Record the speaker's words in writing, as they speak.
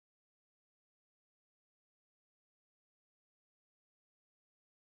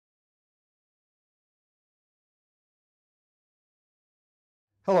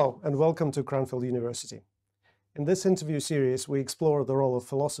Hello and welcome to Cranfield University. In this interview series, we explore the role of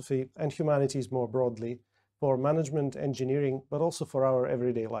philosophy and humanities more broadly for management, engineering, but also for our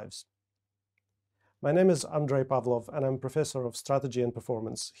everyday lives. My name is Andrey Pavlov and I'm Professor of Strategy and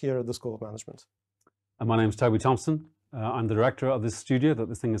Performance here at the School of Management. And my name is Toby Thompson. I'm the director of this studio that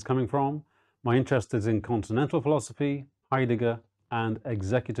this thing is coming from. My interest is in continental philosophy, Heidegger, and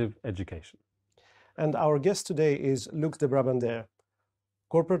executive education. And our guest today is Luc de Brabandere,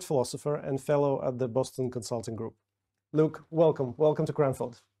 corporate philosopher and fellow at the Boston Consulting Group. Luc, welcome. Welcome to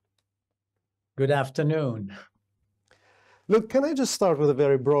Cranfield. Good afternoon. Luc, can I just start with a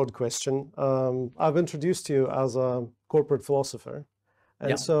very broad question? I've introduced you as a corporate philosopher.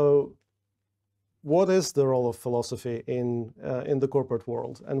 And so what is the role of philosophy in the corporate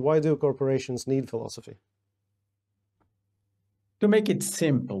world? And why do corporations need philosophy? To make it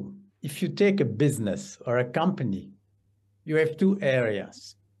simple, if you take a business or a company, you have two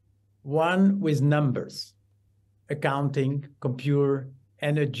areas. One with numbers, accounting, computer,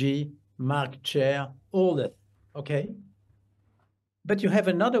 energy, market share, all that, okay? But you have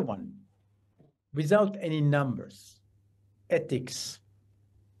another one without any numbers, ethics,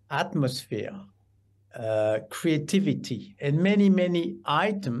 atmosphere, creativity, and many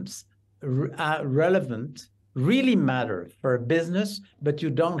items are relevant, really matter for a business, but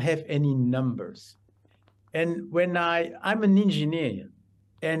you don't have any numbers. And when I'm an engineer,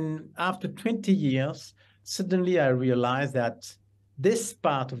 and after 20 years, suddenly I realized that this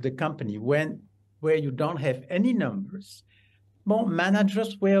part of the company, where you don't have any numbers, more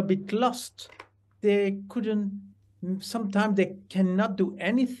managers were a bit lost. Sometimes they cannot do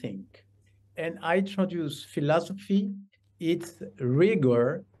anything. And I introduce philosophy, it's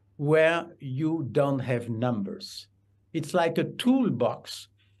rigour where you don't have numbers. It's like a toolbox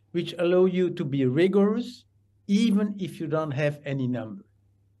which allow you to be rigorous, even if you don't have any number.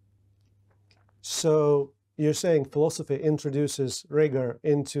 So you're saying philosophy introduces rigor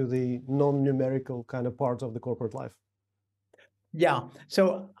into the non-numerical kind of part of the corporate life? Yeah,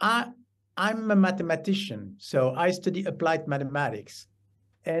 so I'm a mathematician, so I study applied mathematics.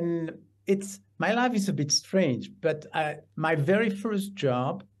 And my life is a bit strange, but my very first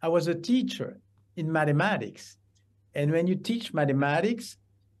job, I was a teacher in mathematics. And when you teach mathematics,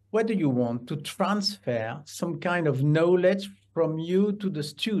 what do you want? To transfer some kind of knowledge from you to the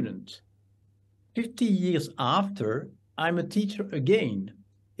student. 50 years after, I'm a teacher again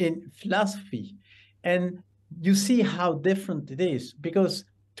in philosophy. And you see how different it is, because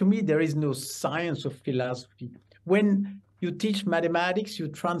to me, there is no science of philosophy. When you teach mathematics, you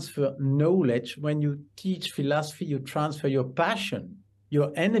transfer knowledge. When you teach philosophy, you transfer your passion,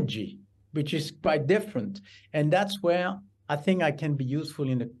 your energy, which is quite different. And that's where I think I can be useful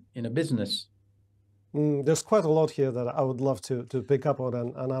in a business. There's quite a lot here that I would love to pick up on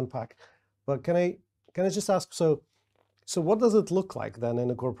and unpack. But can I just ask, so what does it look like then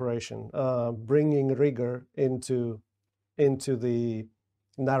in a corporation, bringing rigor into the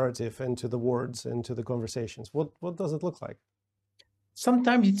narrative, into the words, into the conversations? What does it look like?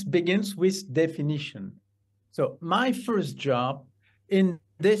 Sometimes it begins with definition. So my first job in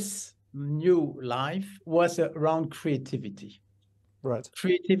this new life was around creativity. Right.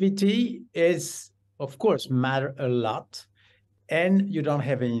 Creativity is, of course, matter a lot, and you don't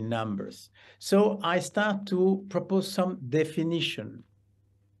have any numbers. So I start to propose some definition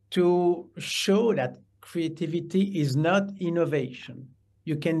to show that creativity is not innovation.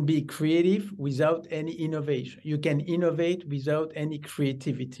 You can be creative without any innovation. You can innovate without any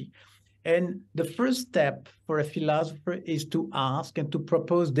creativity. And the first step for a philosopher is to ask and to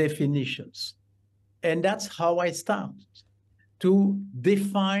propose definitions. And that's how I start, to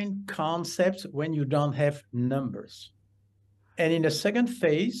define concepts when you don't have numbers. And in the second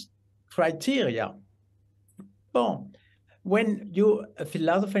phase, criteria. Well, when you're a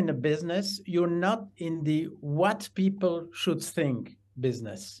philosopher in a business, you're not in the what people should think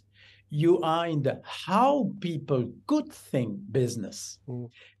business. You are in the how people could think business.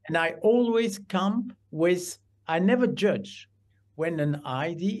 And I always come with, I never judge. When an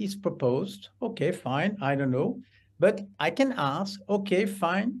idea is proposed, okay, fine, I don't know. But I can ask, okay,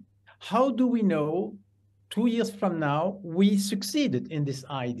 fine, how do we know 2 years from now we succeeded in this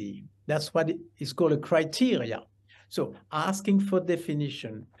idea? That's what is called a criteria. So asking for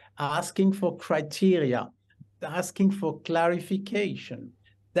definition, asking for criteria, asking for clarification.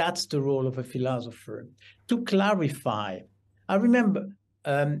 That's the role of a philosopher, to clarify. I remember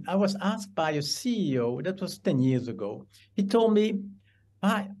I was asked by a CEO, that was 10 years ago. He told me,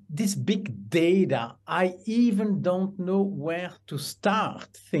 this big data, I even don't know where to start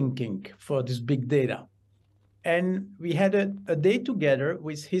thinking for this big data. And we had a day together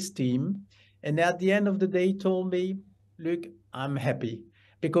with his team. And at the end of the day, he told me, Luc, I'm happy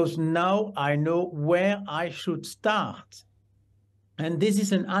because now I know where I should start. And this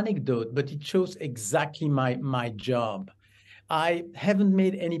is an anecdote, but it shows exactly my job. I haven't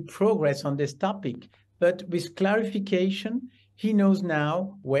made any progress on this topic, but with clarification, he knows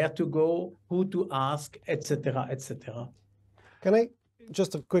now where to go, who to ask, etc., etc. Can I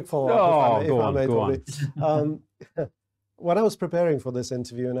just a quick follow-up, Oh, if I may, go on. When I was preparing for this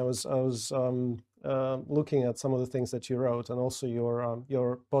interview, and I was looking at some of the things that you wrote, and also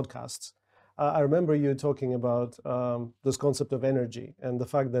your podcasts, I remember you talking about this concept of energy and the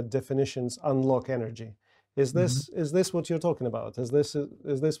fact that definitions unlock energy. Is this what you're talking about? Is this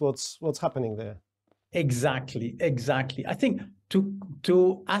what's happening there? Exactly. I think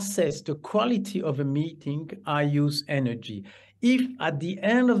to assess the quality of a meeting, I use energy. If at the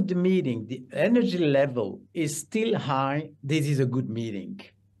end of the meeting, the energy level is still high, this is a good meeting.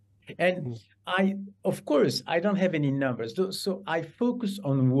 And of course, I don't have any numbers, so I focus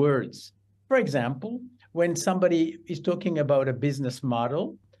on words. For example, when somebody is talking about a business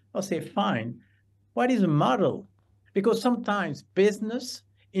model, I'll say, fine, what is a model? Because sometimes business,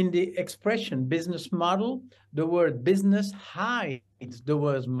 in the expression business model, the word business hides the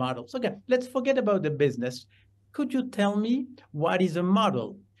word model. So, okay, let's forget about the business. Could you tell me what is a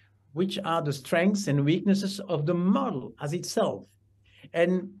model? Which are the strengths and weaknesses of the model as itself?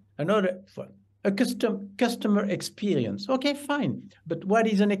 And another, a customer experience. Okay, fine. But what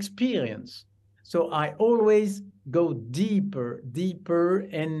is an experience? So I always go deeper,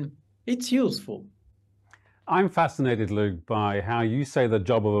 and it's useful. I'm fascinated, Luc, by how you say the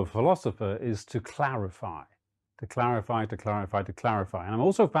job of a philosopher is to clarify, to clarify. And I'm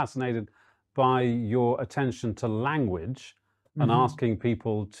also fascinated by your attention to language and asking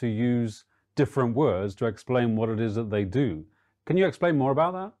people to use different words to explain what it is that they do. Can you explain more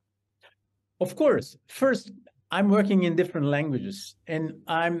about that? Of course. First, I'm working in different languages, and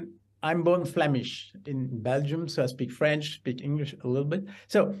I'm born Flemish in Belgium, so I speak French, speak English a little bit.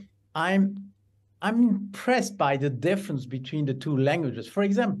 So I'm impressed by the difference between the two languages. For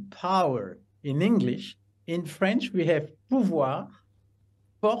example, power in English. In French, we have pouvoir,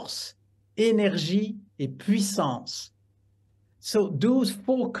 force, énergie, et puissance. So those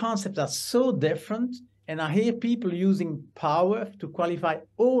four concepts are so different, and I hear people using power to qualify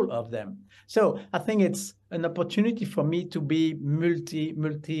all of them. So I think it's an opportunity for me to be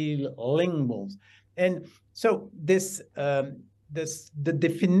multilingual. And so the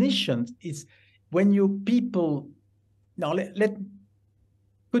definition is when you people, now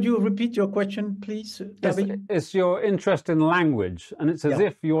could you repeat your question, please, Toby? It's your interest in language, and it's as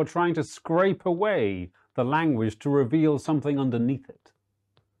if you're trying to scrape away the language to reveal something underneath it.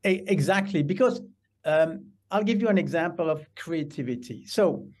 Exactly, because I'll give you an example of creativity.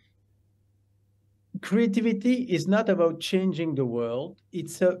 So creativity is not about changing the world.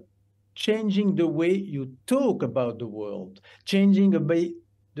 It's changing the way you talk about the world, changing the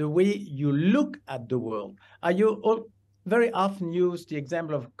way you look at the world. You very often use the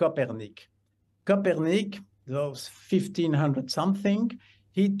example of Copernic. Copernic, those 1500 something,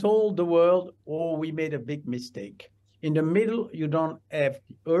 he told the world, oh, we made a big mistake. In the middle, you don't have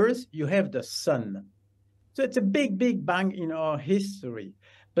the Earth, you have the sun. So it's a big, big bang in our history.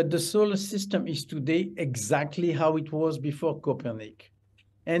 But the solar system is today exactly how it was before Copernic.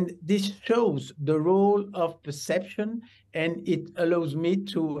 And this shows the role of perception, and it allows me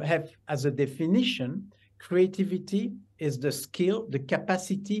to have as a definition, creativity is the skill, the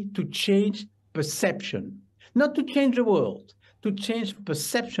capacity to change perception, not to change the world, to change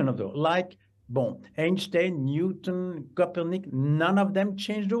perception of the world. Like, Einstein, Newton, Copernic, none of them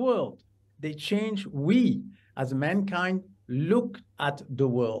changed the world. They change we, as mankind, look at the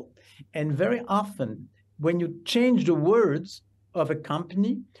world. And very often, when you change the words of a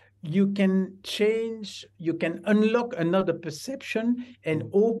company, you can unlock another perception and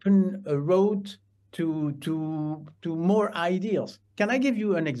open a road to more ideas. Can I give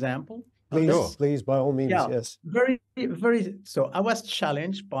you an example? Please, by all means, yes. Very, very. So I was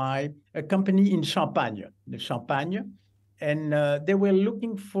challenged by a company in Champagne, and they were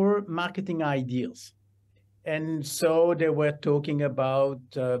looking for marketing ideas. And so they were talking about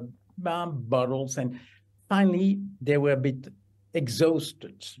bottles, and finally they were a bit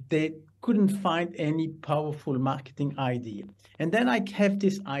exhausted. They couldn't find any powerful marketing idea. And then I have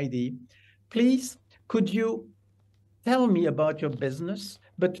this idea. Please, could you tell me about your business,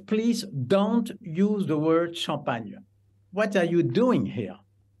 but please don't use the word champagne. What are you doing here?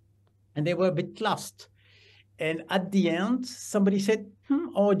 And they were a bit lost. And at the end, somebody said,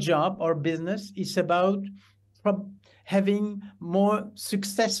 our job, our business is about having more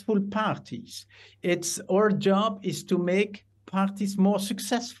successful parties. Our job is to make parties more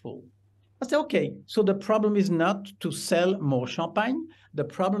successful. I say, okay, so the problem is not to sell more champagne. The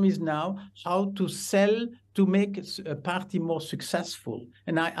problem is now how to make a party more successful.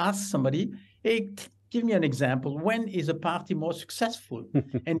 And I asked somebody, hey, give me an example. When is a party more successful?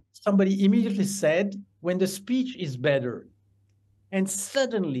 And somebody immediately said, when the speech is better. And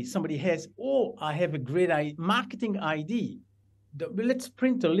suddenly somebody has, oh, I have a great marketing idea. Let's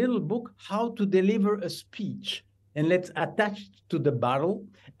print a little book, how to deliver a speech. And let's attach it to the bottle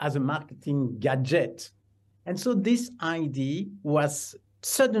as a marketing gadget. And so this idea was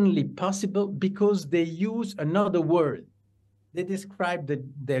suddenly possible because they use another word. They describe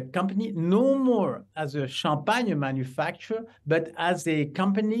the company no more as a champagne manufacturer, but as a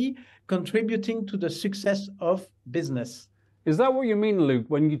company contributing to the success of business. Is that what you mean, Luc,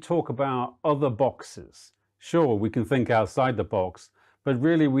 when you talk about other boxes? Sure, we can think outside the box, but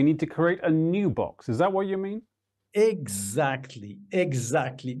really we need to create a new box. Is that what you mean? Exactly,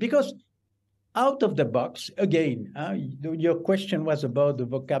 exactly. Because out of the box, again, your question was about the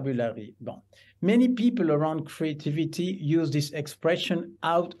vocabulary. Bon. Many people around creativity use this expression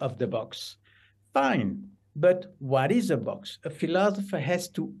out of the box. Fine, but what is a box? A philosopher has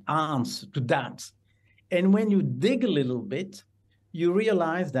to answer to that. And when you dig a little bit, you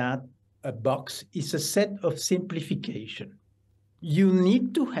realize that a box is a set of simplification. You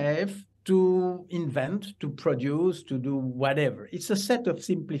need to have to invent, to produce, to do whatever. It's a set of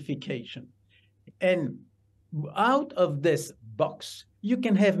simplification. And out of this box, you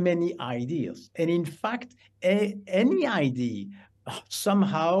can have many ideas. And in fact, any idea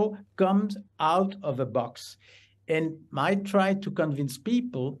somehow comes out of a box. And I try to convince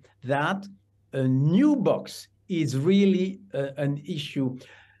people that a new box is really an issue.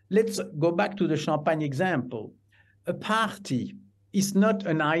 Let's go back to the champagne example. A party is not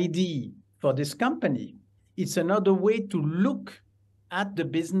an idea for this company. It's another way to look at the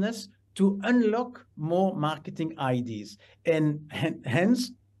business to unlock more marketing ideas. And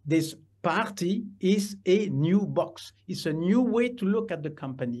hence, this party is a new box. It's a new way to look at the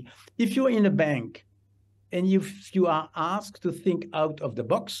company. If you're in a bank and if you are asked to think out of the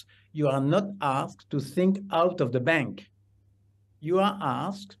box, you are not asked to think out of the bank. You are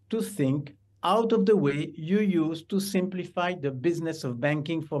asked to think out of the way you used to simplify the business of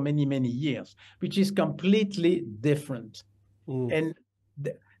banking for many, many years, which is completely different. And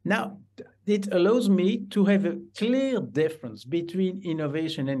now it allows me to have a clear difference between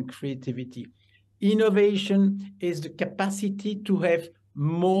innovation and creativity. Innovation is the capacity to have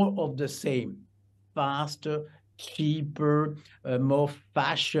more of the same, faster, cheaper, more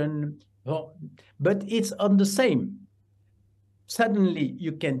fashion, but it's on the same. Suddenly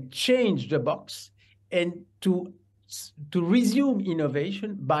you can change the box and to resume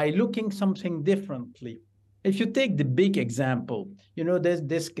innovation by looking something differently. If you take the big example, you know, there's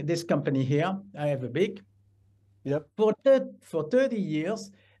this company here, I have a big. Yep. For 30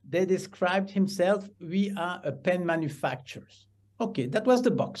 years, they described himself, we are a pen manufacturers. Okay, that was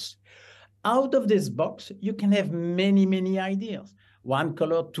the box. Out of this box, you can have many, many ideas. One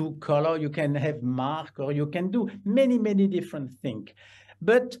color, two color, you can have mark, or you can do many, many different things.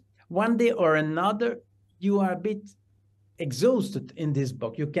 But one day or another, you are a bit exhausted in this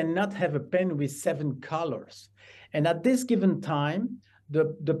box. You cannot have a pen with 7 colors. And at this given time,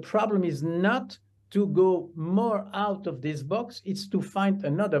 the problem is not to go more out of this box, it's to find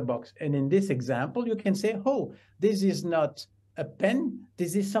another box. And in this example, you can say, oh, this is not a pen,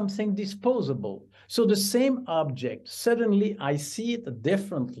 this is something disposable. So the same object, suddenly I see it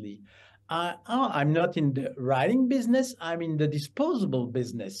differently. I'm not in the writing business, I'm in the disposable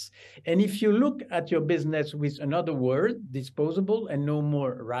business. And if you look at your business with another word, disposable and no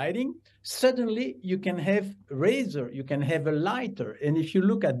more writing, suddenly you can have razor, you can have a lighter. And if you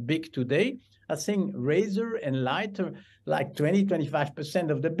look at big today, I think razor and lighter, like 20,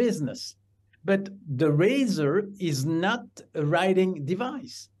 25% of the business. But the razor is not a writing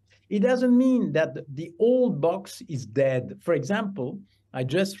device. It doesn't mean that the old box is dead. For example, I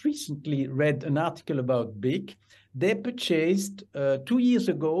just recently read an article about BIC. They purchased 2 years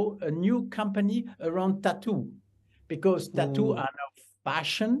ago a new company around tattoo, because tattoo are now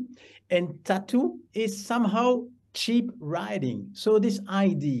fashion, and tattoo is somehow cheap writing. So this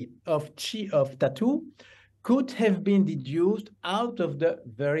idea of tattoo could have been deduced out of the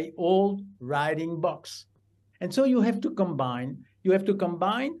very old writing box. And so you have to combine.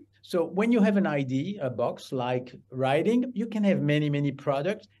 So when you have an idea, a box like writing, you can have many, many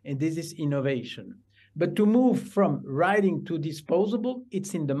products, and this is innovation. But to move from writing to disposable,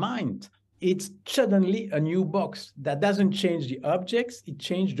 it's in the mind. it's suddenly a new box. That doesn't change the objects, it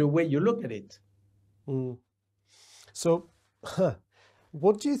changes the way you look at it. Mm. So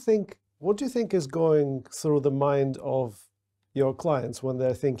what do you think is going through the mind of your clients when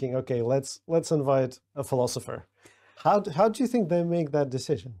they're thinking, okay, let's invite a philosopher? How do you think they make that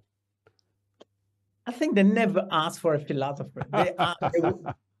decision? I think they never ask for a philosopher.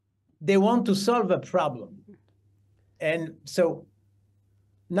 They want to solve a problem. And so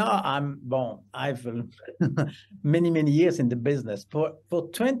now I've many years in the business. For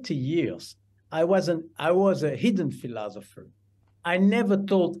 20 years, I was a hidden philosopher. I never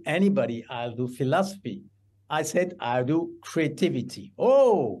told anybody I'll do philosophy. I said I'll do creativity.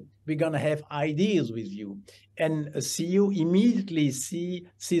 Oh, we're gonna have ideas with you. And a CEO immediately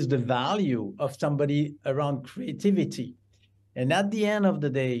sees the value of somebody around creativity. And at the end of the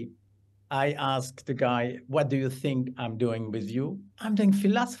day, I asked the guy, what do you think I'm doing with you? I'm doing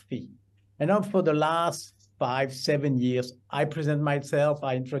philosophy. And now for the last 5-7 years, I present myself,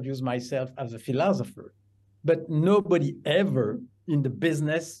 I introduce myself as a philosopher. But nobody ever in the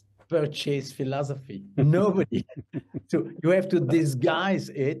business purchased philosophy. Nobody. So you have to disguise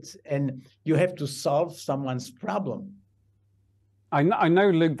it and you have to solve someone's problem. I know,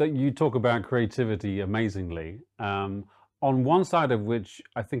 Luc, that you talk about creativity amazingly. On one side of which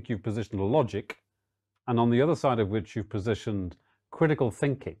I think you've positioned logic, and on the other side of which you've positioned critical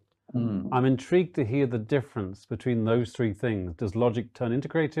thinking. I'm intrigued to hear the difference between those three things. Does logic turn into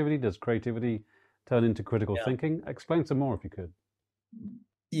creativity? Does creativity turn into critical thinking? Explain some more if you could.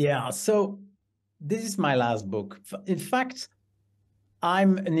 Yeah, so this is my last book. In fact,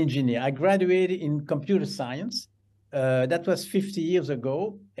 I'm an engineer. I graduated in computer science. That was 50 years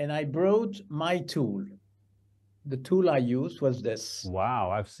ago, and I brought my tool. The tool I used was this. Wow,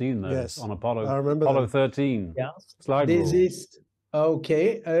 I've seen those on Apollo 13. Yeah, slide this rule. Is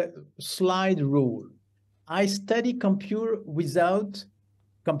slide rule. I study computer without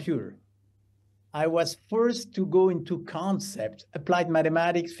computer. I was forced to go into concept, applied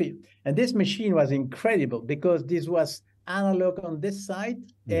mathematics field. And this machine was incredible because this was analog on this side,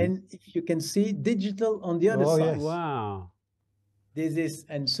 and if you can see, digital on the other side. Yes. Wow. This is,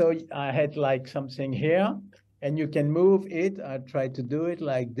 and so I had like something here, and you can move it. I try to do it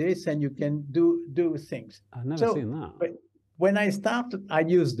like this, and you can do things. I've never seen that. But when I started, I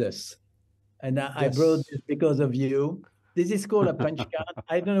used this, and I brought this because of you. This is called a punch card.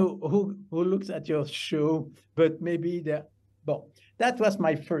 I don't know who looks at your show, but maybe that was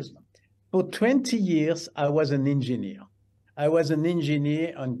my first. For 20 years, I was an engineer. I was an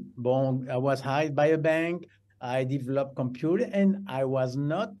engineer I was hired by a bank. I developed computer, and I was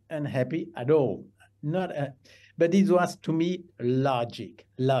not unhappy at all. But it was, to me, logic.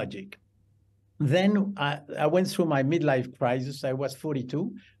 Then I went through my midlife crisis. I was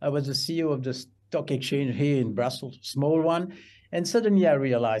 42. I was the CEO of the stock exchange here in Brussels, small one. And suddenly I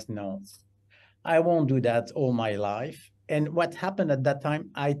realized, no, I won't do that all my life. And what happened at that time,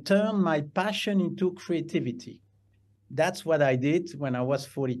 I turned my passion into creativity. That's what I did when I was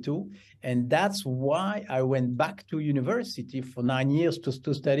 42. And that's why I went back to university for 9 years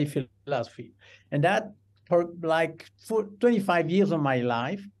to study philosophy. And that for 25 years of my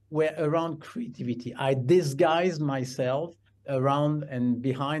life were around creativity. I disguised myself around and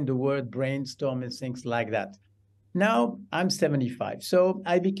behind the word brainstorm and things like that. Now I'm 75. So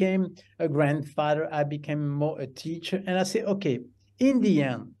I became a grandfather. I became more a teacher. And I say, okay, in the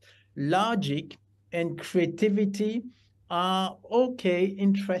end, logic and creativity are okay,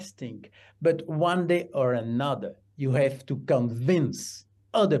 interesting. But one day or another, you have to convince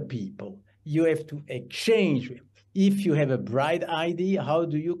other people. You have to exchange. If you have a bright idea, how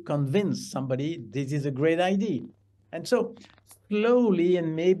do you convince somebody this is a great idea? And so slowly,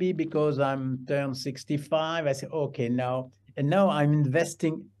 and maybe because I'm turned 65, I say, okay, now I'm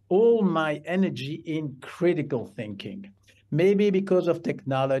investing all my energy in critical thinking. Maybe because of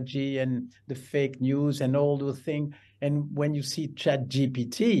technology and the fake news and all those things. And when you see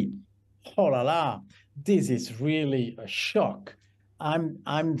ChatGPT, oh la la, this is really a shock.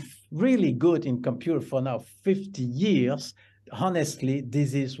 I'm really good in computer for now 50 years. Honestly,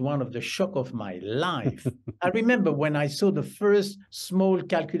 this is one of the shock of my life. I remember when I saw the first small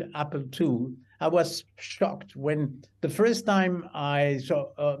calculator, Apple II, I was shocked when the first time I saw,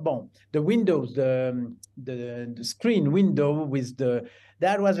 the windows, the screen window with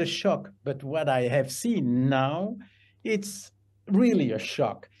that was a shock. But what I have seen now, it's really a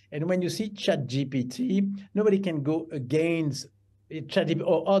shock. And when you see ChatGPT, nobody can go against ChatGPT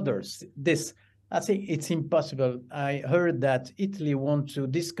or others. I think it's impossible. I heard that Italy wants to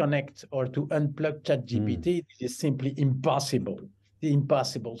disconnect or to unplug ChatGPT. It is simply impossible. the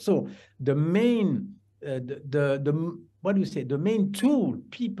impossible. So the main, what do you say? The main tool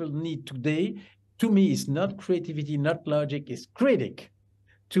people need today, to me, is not creativity, not logic, is critic,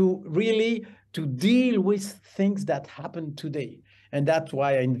 to really to deal with things that happen today. And that's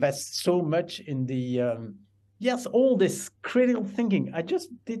why I invest so much in the, yes, all this critical thinking. I just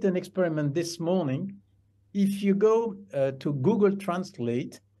did an experiment this morning. If you go to Google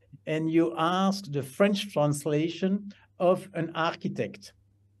Translate and you ask the French translation of an architect,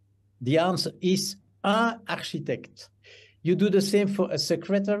 the answer is un architecte. You do the same for a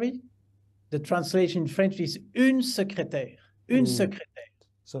secretary. The translation in French is une secrétaire, une secrétaire.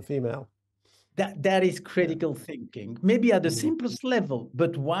 So female. That is critical thinking, maybe at the simplest level,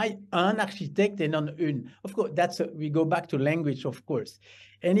 but why un architecte and not une? Of course, we go back to language, of course.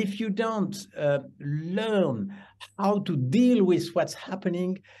 And if you don't learn how to deal with what's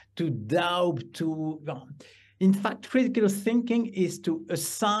happening, to doubt, in fact, critical thinking is to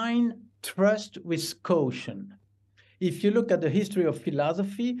assign trust with caution. If you look at the history of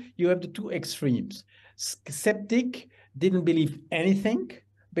philosophy, you have the two extremes. Skeptic didn't believe anything,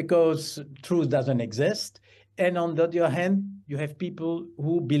 because truth doesn't exist. And on the other hand, you have people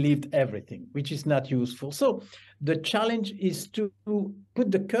who believed everything, which is not useful. So the challenge is to put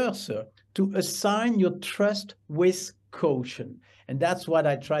the cursor, to assign your trust with caution. And that's what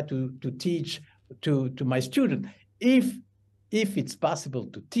I try to teach to my students. If it's possible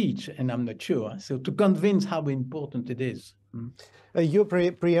to teach, and I'm not sure, so to convince how important it is. You're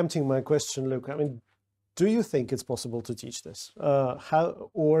preempting my question, Luc. I mean, do you think it's possible to teach this?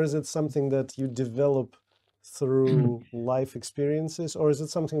 Or is it something that you develop through life experiences, or is it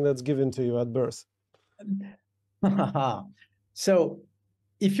something that's given to you at birth? So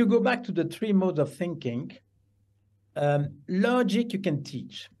if you go back to the three modes of thinking, logic you can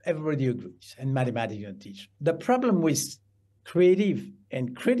teach, everybody agrees, and mathematics you can teach. The problem with creative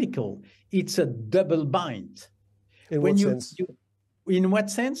and critical, it's a double bind. In what sense? In what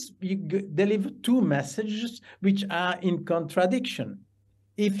sense? You deliver two messages which are in contradiction.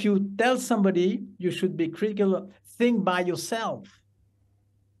 If you tell somebody you should be critical, think by yourself.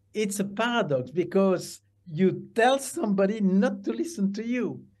 It's a paradox, because you tell somebody not to listen to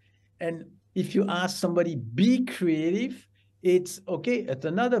you. And if you ask somebody, be creative, it's okay, it's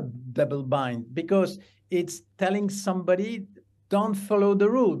another double bind, because it's telling somebody, don't follow the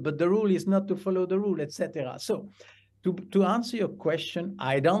rule, but the rule is not to follow the rule, etc. So to answer your question,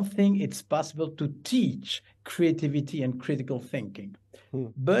 I don't think it's possible to teach creativity and critical thinking.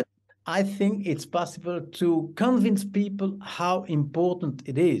 But I think it's possible to convince people how important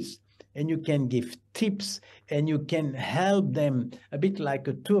it is. And you can give tips, and you can help them, a bit like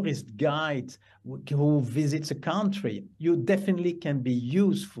a tourist guide who visits a country. You definitely can be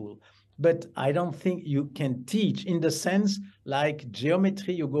useful. But I don't think you can teach in the sense like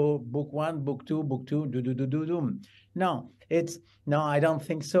geometry, you go book one, book two, do. No, I don't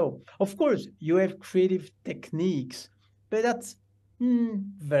think so. Of course, you have creative techniques, but that's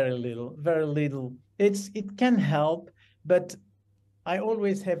very little. It can help, but I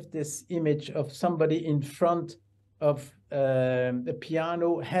always have this image of somebody in front of the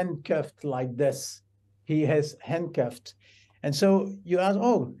piano, handcuffed like this. He has handcuffed. And so you ask,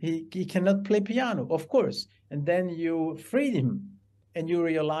 oh, he cannot play piano, of course. And then you free him, and you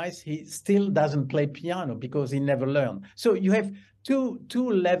realize he still doesn't play piano because he never learned. So you have two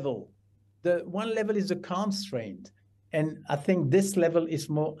levels. The one level is a constraint. And I think this level is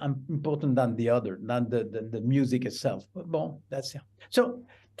more important than the other, than the music itself. Bon, that's it. So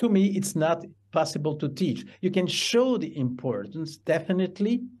to me, it's not possible to teach. You can show the importance,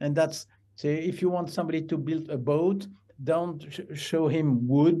 definitely. And that's, say, if you want somebody to build a boat, don't show him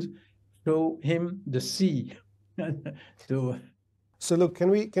wood, show him the sea. So look, can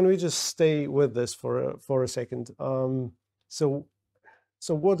we just stay with this for a second? So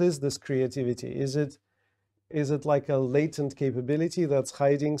what is this creativity? Is it like a latent capability that's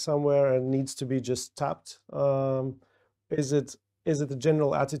hiding somewhere and needs to be just tapped? Is it a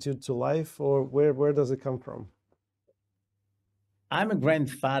general attitude to life, or where does it come from? I'm a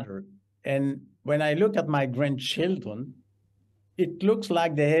grandfather, and when I look at my grandchildren, it looks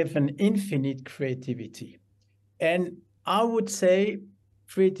like they have an infinite creativity. And I would say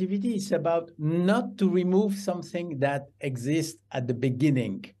creativity is about not to remove something that exists at the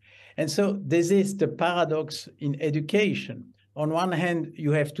beginning. And so this is the paradox in education. On one hand,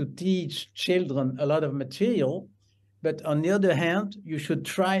 you have to teach children a lot of material, but on the other hand, you should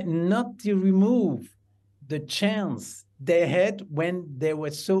try not to remove the chance they had when they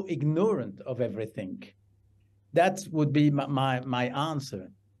were so ignorant of everything. That would be my answer.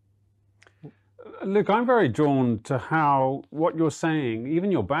 Look, I'm very drawn to how what you're saying,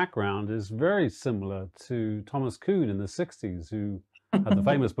 even your background, is very similar to Thomas Kuhn in the 60s, who had the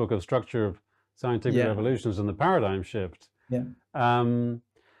famous book of Structure of Scientific Revolutions and the Paradigm Shift. Yeah.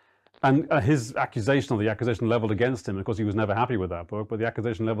 And his accusation, or the accusation leveled against him, of course he was never happy with that book, but the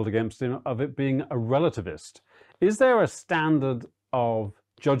accusation leveled against him of it being a relativist. Is there a standard of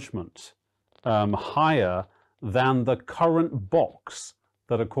judgment higher than the current box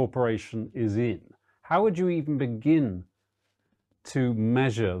that a corporation is in? How would you even begin to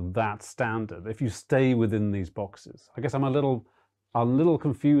measure that standard if you stay within these boxes? I guess I'm a little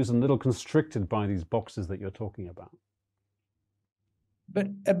confused and a little constricted by these boxes that you're talking about. But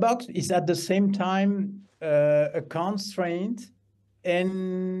a box is at the same time a constraint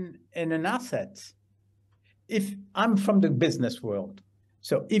and an asset. If I'm from the business world,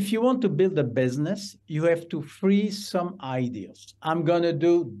 so if you want to build a business, you have to freeze some ideas. I'm going to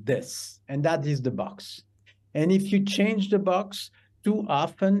do this, and that is the box. And if you change the box too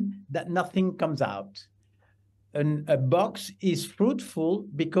often, that nothing comes out. And a box is fruitful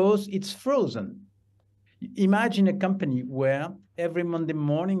because it's frozen. Imagine a company where every Monday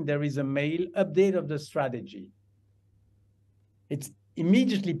morning there is a mail update of the strategy. It's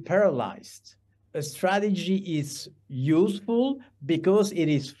immediately paralyzed. A strategy is useful because it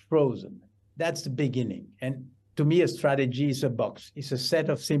is frozen. That's the beginning. And to me, a strategy is a box. It's a set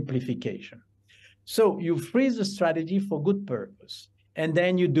of simplification. So you freeze the strategy for good purpose. And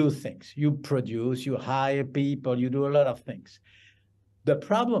then you do things. You produce, you hire people, you do a lot of things. The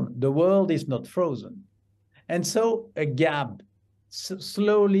problem, the world is not frozen. And so a gap,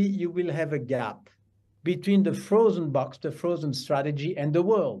 slowly you will have a gap between the frozen box, the frozen strategy, and the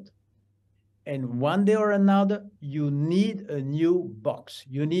world. And one day or another, you need a new box.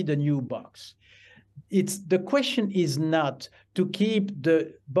 You need a new box. The question is not to keep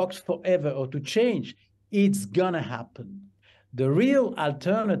the box forever or to change. It's gonna happen. The real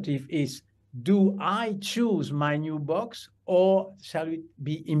alternative is, do I choose my new box or shall it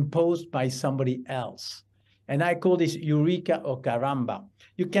be imposed by somebody else? And I call this Eureka or Caramba.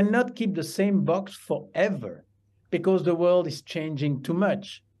 You cannot keep the same box forever because the world is changing too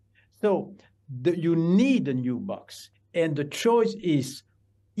much. So you need a new box. And the choice is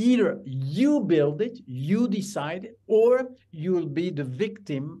either you build it, you decide it, or you will be the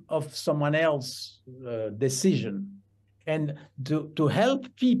victim of someone else's decision. And to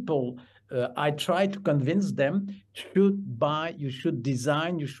help people, I try to convince them, you should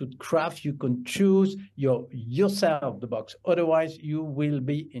design, you should craft, you can choose yourself the box. Otherwise, you will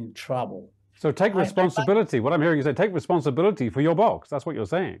be in trouble. So take responsibility. What I'm hearing you say, take responsibility for your box. That's what you're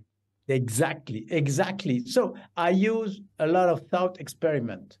saying. Exactly, exactly. So I use a lot of thought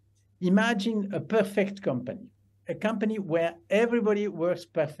experiment. Imagine a perfect company, a company where everybody works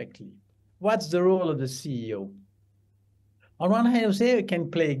perfectly. What's the role of the CEO? On one hand, you say,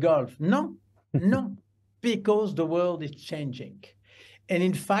 can play golf. No, no, because the world is changing. And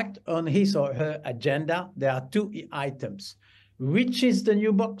in fact, on his or her agenda, there are two items. Which is the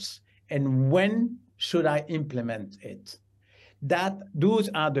new box and when should I implement it? Those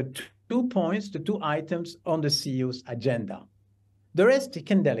are the 2 points, the 2 items on the CEO's agenda. The rest you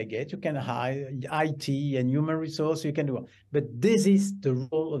can delegate, you can hire IT and human resource, you can do it. But this is the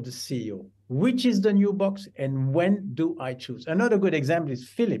role of the CEO. Which is the new box and when do I choose? Another good example is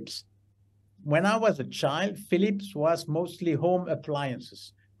Philips. When I was a child, Philips was mostly home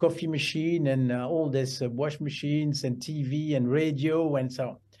appliances, coffee machine and all this wash machines and TV and radio and so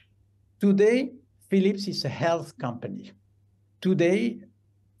on. Today, Philips is a health company. Today,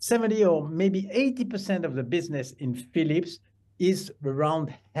 70 or maybe 80% of the business in Philips is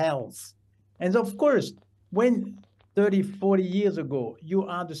around health. And of course, when 30, 40 years ago, you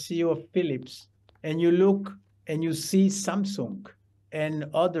are the CEO of Philips and you look and you see Samsung and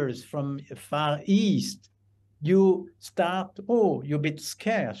others from Far East, you start, oh, you're a bit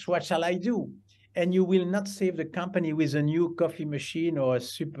scared. What shall I do? And you will not save the company with a new coffee machine or a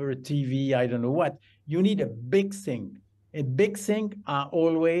super TV, I don't know what. You need a big thing. A big thing are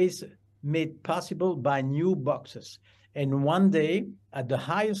always made possible by new boxes. And one day, at the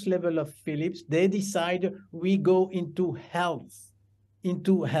highest level of Philips, they decide we go into health.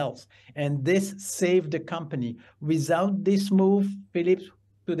 And this saved the company. Without this move, Philips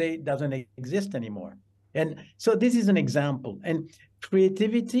today doesn't exist anymore. And so this is an example. And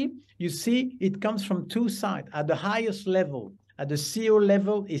creativity, you see, it comes from 2 sides. At the highest level, at the CEO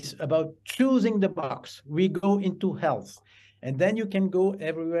level, it's about choosing the box. We go into health. And then you can go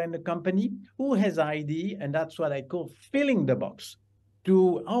everywhere in the company who has ID, and that's what I call filling the box.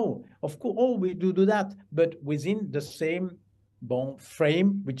 Of course, we do that, but within the same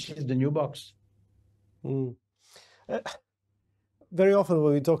frame, which is the new box. Mm. Uh, Very often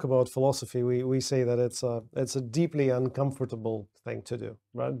when we talk about philosophy, we say that it's a deeply uncomfortable thing to do,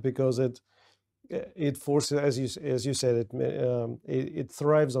 right? Because it forces, as you said, it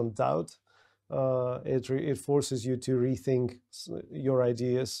thrives on doubt. It forces you to rethink your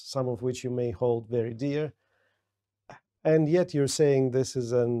ideas, some of which you may hold very dear, and yet you're saying this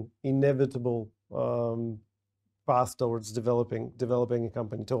is an inevitable path towards developing a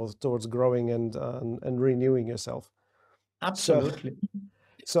company, towards growing and renewing yourself. Absolutely.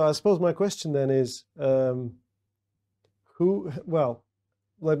 So I suppose my question then is, well,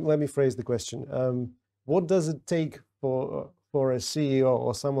 let me phrase the question. What does it take for a CEO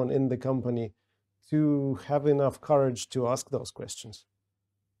or someone in the company to have enough courage to ask those questions?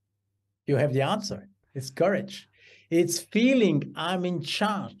 You have the answer. It's courage. It's feeling I'm in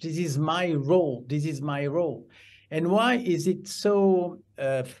charge. This is my role. This is my role. And why is it so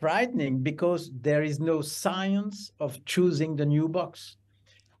frightening? Because there is no science of choosing the new box.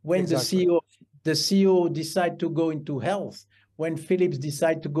 When Exactly. the CEO decide to go into health, when Philips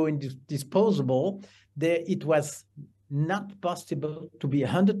decided to go into disposable, it was not possible to be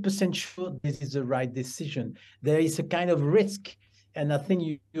 100% sure this is the right decision. There is a kind of risk. And I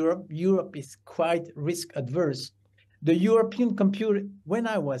think Europe is quite risk adverse. The European computer, when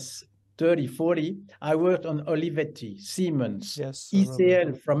I was 30, 40, I worked on Olivetti, Siemens, Yes,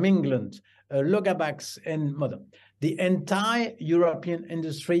 ECL from England, Logabax and Model. The entire European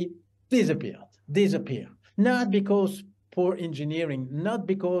industry disappeared. Not because poor engineering, not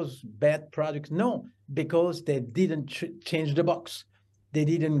because bad products, no, because they didn't change the box. They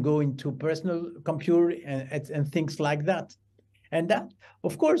didn't go into personal computer and things like that. And that,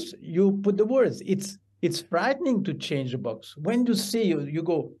 of course, you put the words, it's frightening to change the box. When you see, you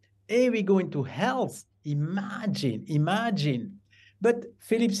go, hey, we go into health, imagine. But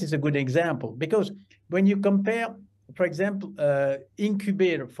Philips is a good example because when you compare, for example,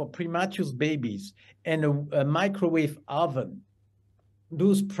 incubator for premature babies and a microwave oven,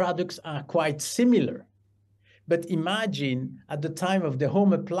 those products are quite similar. But imagine at the time of the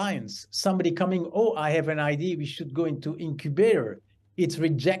home appliance, somebody coming, oh, I have an idea, we should go into incubator. It's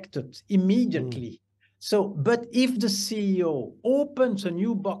rejected immediately. So, but if the CEO opens a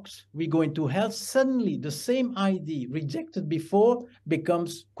new box, we go into health, suddenly the same idea rejected before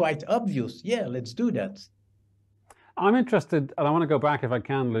becomes quite obvious. Yeah, let's do that. I'm interested, and I want to go back, if I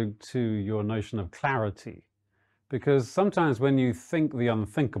can, Luc, to your notion of clarity. Because sometimes when you think the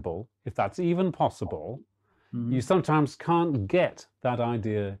unthinkable, if that's even possible, you sometimes can't get that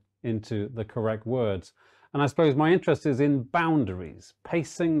idea into the correct words. And I suppose my interest is in boundaries,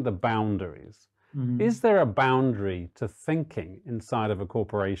 pacing the boundaries. Is there a boundary to thinking inside of a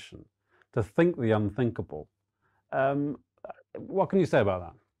corporation, to think the unthinkable? What can you say about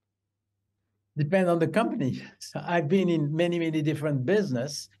that? Depend on the company. So I've been in many, many different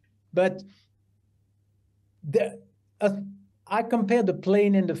business, but I compare the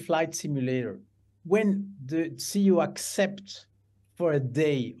plane and the flight simulator. When the CEO accepts for a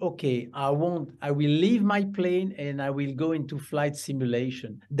day, okay, I will leave my plane and I will go into flight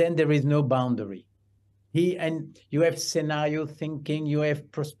simulation, then there is no boundary. And you have scenario thinking, you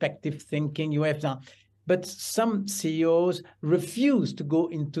have prospective thinking, you have that. But some CEOs refuse to go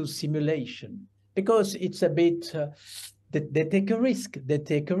into simulation because it's a bit, they take a risk.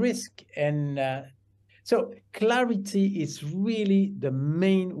 And so clarity is really the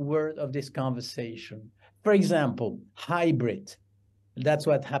main word of this conversation. For example, hybrid. That's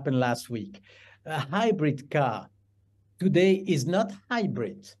what happened last week. A hybrid car today is not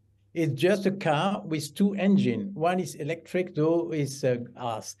hybrid. It's just a car with two engines. One is electric, the other is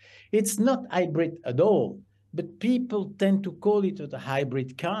gas. It's not hybrid at all, but people tend to call it a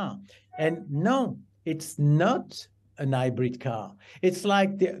hybrid car. And no, it's not an hybrid car. It's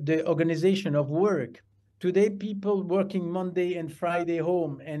like the organization of work. Today, people working Monday and Friday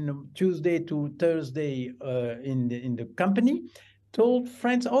home and Tuesday to Thursday in the company told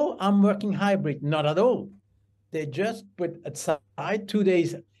friends, oh, I'm working hybrid. Not at all. They just put aside 2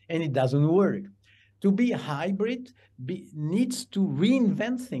 days and it doesn't work. To be hybrid needs to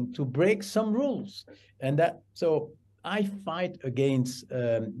reinvent things, to break some rules. And so I fight against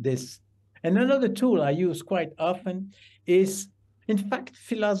this. And another tool I use quite often is, in fact,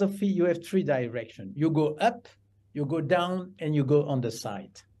 philosophy, you have three directions. You go up, you go down, and you go on the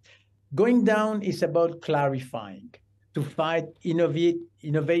side. Going down is about clarifying. To fight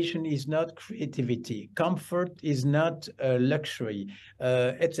innovation is not creativity. Comfort is not luxury.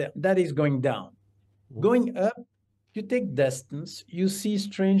 That is going down. Going up, you take distance, you see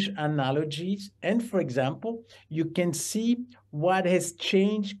strange analogies, and for example, you can see what has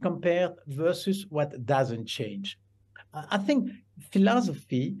changed compared versus what doesn't change. I think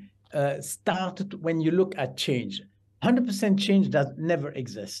philosophy started when you look at change. 100% change does never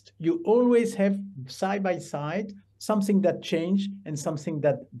exist. You always have side by side something that changed and something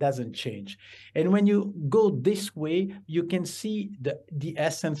that doesn't change. And when you go this way, you can see the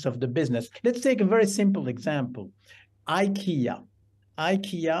essence of the business. Let's take a very simple example. IKEA.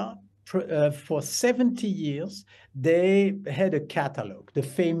 IKEA, for 70 years, they had a catalog, the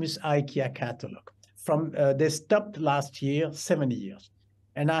famous IKEA catalog. They stopped last year, 70 years.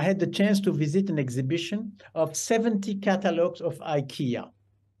 And I had the chance to visit an exhibition of 70 catalogs of IKEA.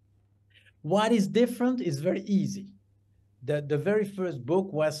 What is different is very easy. The very first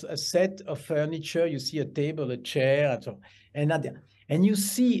book was a set of furniture. You see a table, a chair, and so on. And you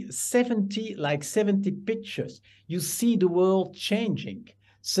see 70 pictures. You see the world changing.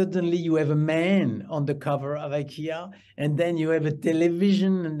 Suddenly you have a man on the cover of IKEA, and then you have a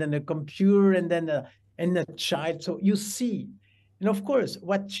television, and then a computer, and then a child. So you see. And of course,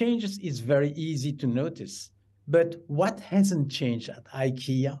 what changes is very easy to notice. But what hasn't changed at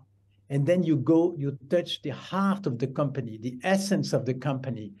IKEA? And then you touch the heart of the company, the essence of the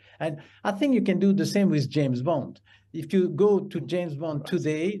company. And I think you can do the same with James Bond. If you go to James Bond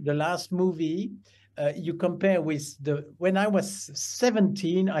today, the last movie, you compare with when I was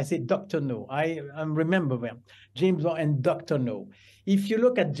 17, I said Dr. No. I remember James Bond and Dr. No. If you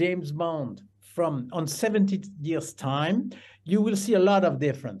look at James Bond on 70 years' time, you will see a lot of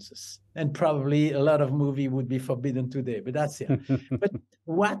differences. And probably a lot of movie would be forbidden today, but that's it. But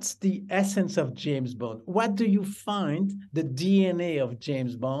what's the essence of James Bond? What do you find the DNA of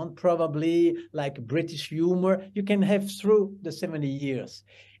James Bond? Probably like British humor you can have through the 70 years.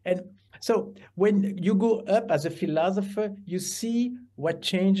 And so when you go up as a philosopher, you see what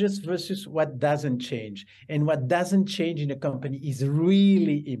changes versus what doesn't change. And what doesn't change in a company is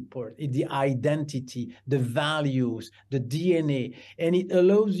really important. The identity, the values, the DNA. And it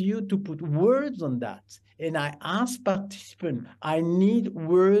allows you to put words on that. And I ask participants, I need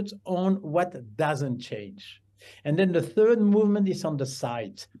words on what doesn't change. And then the third movement is on the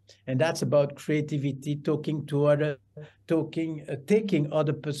side. And that's about creativity, talking to others, taking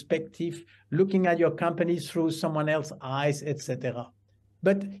other perspective, looking at your company through someone else's eyes, etc.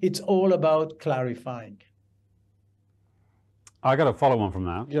 But it's all about clarifying. I got a follow on from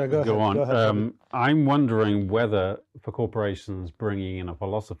that. Yeah, go ahead. Go ahead. I'm wondering whether for corporations bringing in a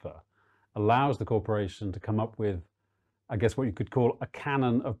philosopher allows the corporation to come up with, I guess, what you could call a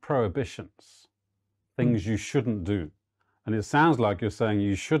canon of prohibitions, things you shouldn't do. And it sounds like you're saying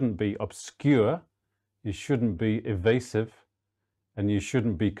you shouldn't be obscure, you shouldn't be evasive, and you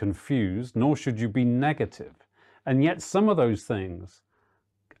shouldn't be confused, nor should you be negative. And yet some of those things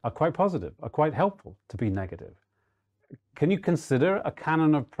are quite positive, are quite helpful to be negative. Can you consider a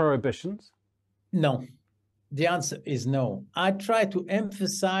canon of prohibitions? No. The answer is no. I try to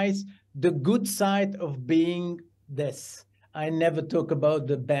emphasize the good side of being this. I never talk about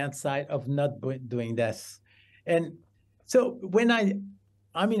the bad side of not doing this. And so when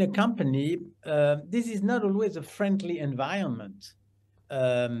I'm in a company, this is not always a friendly environment.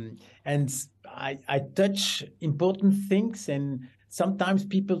 And I touch important things, and sometimes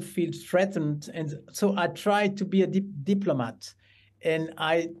people feel threatened. And so I try to be a diplomat. And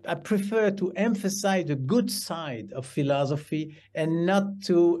I prefer to emphasize the good side of philosophy and not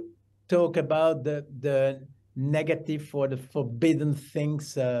to talk about the negative or the forbidden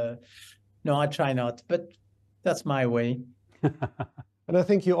things. No, I try not, but that's my way. And I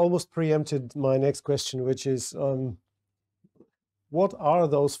think you almost preempted my next question, which is, what are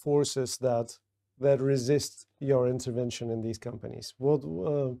those forces that resist your intervention in these companies? What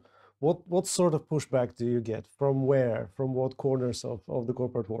sort of pushback do you get? From where? From what corners of the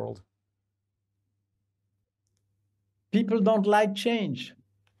corporate world? People don't like change.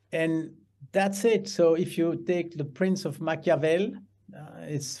 And that's it. So if you take The Prince of Machiavel,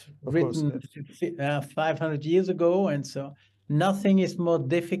 it's written 500 years ago. And so nothing is more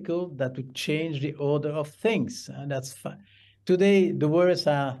difficult than to change the order of things. And that's fine. Today, the words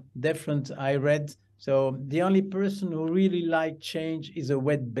are different, I read. So the only person who really likes change is a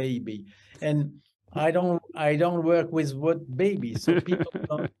wet baby. And I don't work with wet babies. So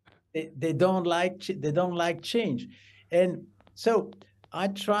people they don't like change. And so I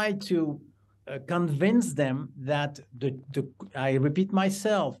try to convince them that I repeat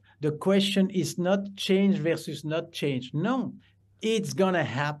myself, the question is not change versus not change. No, it's gonna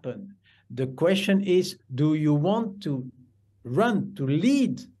happen. The question is, do you want to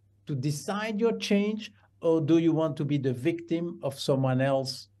lead, to decide your change, or do you want to be the victim of someone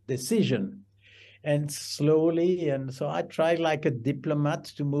else's decision? And slowly, and so I tried like a diplomat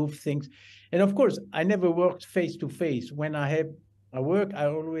to move things. And of course, I never worked face to face. When I work, I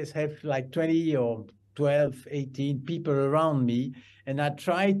always have like 20 or 12, 18 people around me, and I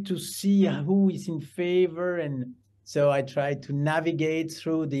try to see who is in favor. And so I try to navigate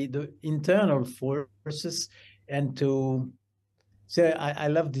through the internal forces and to, so I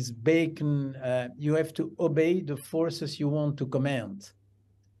love this Bacon, you have to obey the forces you want to command.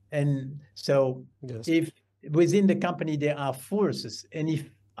 And so Yes. if within the company there are forces, and if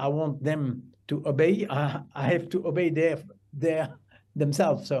I want them to obey, I have to obey their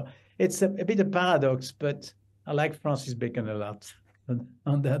themselves. So it's a bit of paradox, but I like Francis Bacon a lot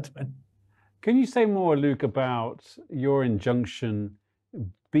on that one. Can you say more, Luc, about your injunction,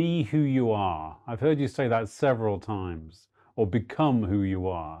 be who you are? I've heard you say that several times, or become who you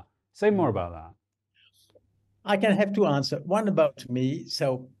are. Say more about that. I can have to answer. One about me.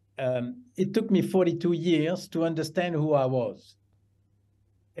 So it took me 42 years to understand who I was.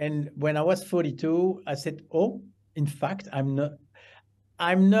 And when I was 42, I said, oh, in fact, I'm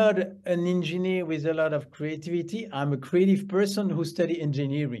not an engineer with a lot of creativity. I'm a creative person who studied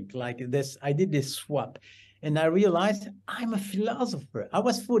engineering. Like this, I did this swap. And I realized I'm a philosopher. I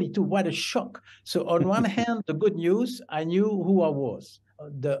was 42. What a shock. So on one hand, the good news, I knew who I was.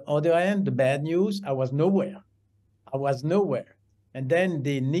 The other hand, the bad news, I was nowhere. I was nowhere. And then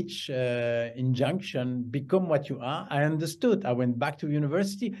the Nietzsche injunction, become what you are, I understood. I went back to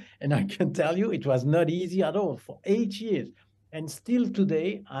university, and I can tell you it was not easy at all for 8 years. And still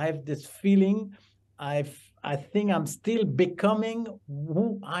today, I have this feeling, I think I'm still becoming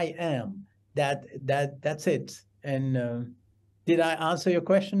who I am. That's it. And did I answer your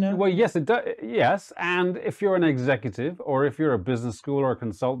question now? Well, yes, it does. Yes, and if you're an executive, or if you're a business school or a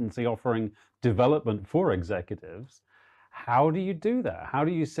consultancy offering development for executives, how do you do that? How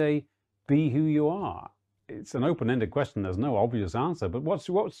do you say, be who you are? It's an open-ended question. There's no obvious answer, but what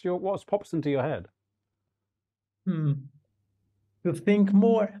pops into your head? To think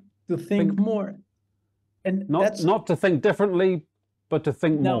more, more. And not to think differently, but to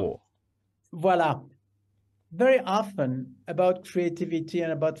think more. Voila. Very often about creativity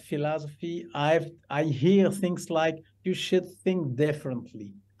and about philosophy, I hear things like, you should think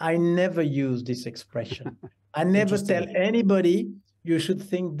differently. I never use this expression. I never tell anybody you should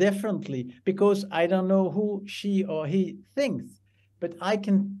think differently, because I don't know who she or he thinks. But I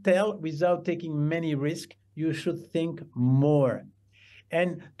can tell without taking many risks, you should think more.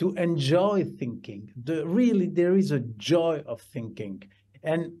 And to enjoy thinking. Really, there is a joy of thinking.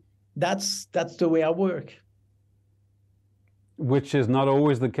 And that's the way I work. Which is not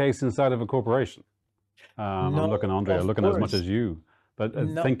always the case inside of a corporation. I'm looking, Andrey, I'm looking as much as you. But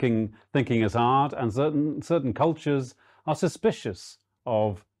thinking is hard, and certain cultures are suspicious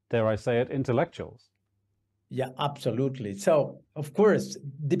of, dare I say it, intellectuals. Yeah, absolutely. So, of course,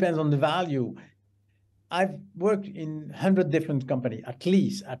 depends on the value. I've worked in 100 different companies,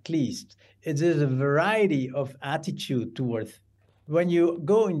 at least. It is a variety of attitude towards. When you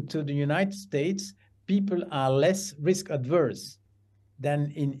go into the United States, people are less risk adverse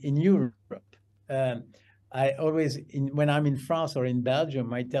than in Europe. I always, when I'm in France or in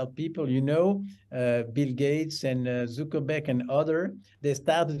Belgium, I tell people, Bill Gates and Zuckerberg and they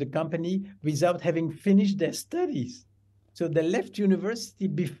started the company without having finished their studies. So they left university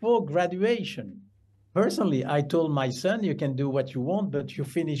before graduation. Personally, I told my son, you can do what you want, but you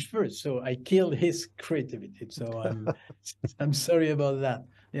finish first. So I killed his creativity. So I'm sorry about that.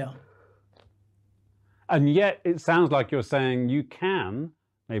 Yeah. And yet it sounds like you're saying you can,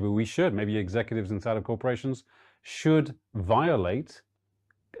 maybe executives inside of corporations should violate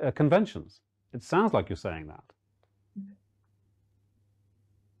conventions. It sounds like you're saying that.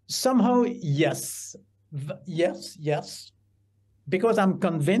 Somehow, yes. Yes. Because I'm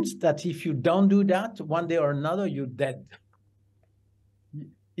convinced that if you don't do that, one day or another, you're dead.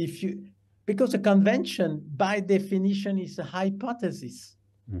 Because a convention, by definition, is a hypothesis.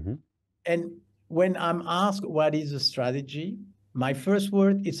 Mm-hmm. And when I'm asked what is a strategy, my first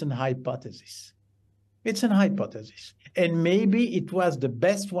word is an hypothesis. It's an hypothesis. And maybe it was the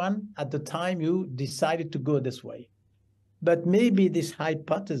best one at the time you decided to go this way. But maybe this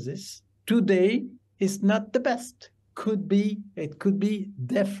hypothesis today is not the best. It could be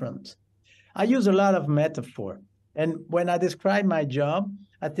different. I use a lot of metaphor. And when I describe my job,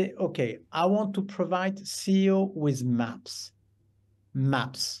 I think, okay, I want to provide CEO with maps.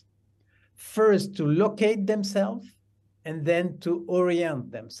 Maps. First to locate themselves, and then to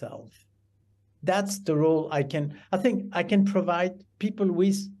orient themselves. That's the role I think I can provide people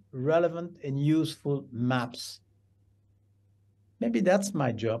with relevant and useful maps. Maybe that's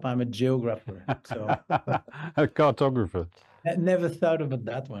my job. I'm a geographer, so a cartographer. I never thought about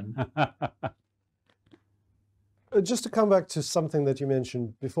that one. Just to come back to something that you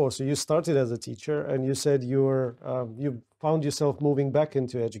mentioned before, so you started as a teacher, and you said you found yourself moving back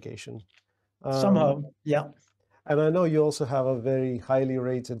into education. Somehow, yeah. And I know you also have a very highly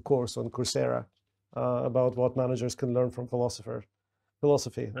rated course on Coursera about what managers can learn from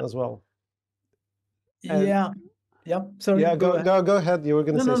philosophy as well. And yeah. Sorry. Yeah, go ahead. You were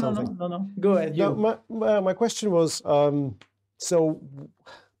going to say something. No. Go ahead. My question was, so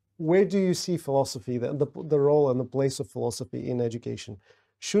where do you see philosophy, the role and the place of philosophy in education?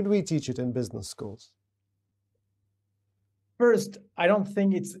 Should we teach it in business schools? First, I don't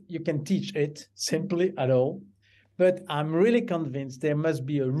think you can teach it simply at all, but I'm really convinced there must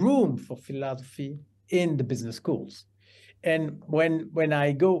be a room for philosophy in the business schools. And when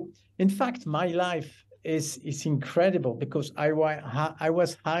I go, in fact, my life is incredible, because I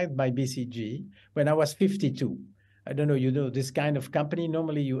was hired by BCG when I was 52. I don't know, you know, this kind of company,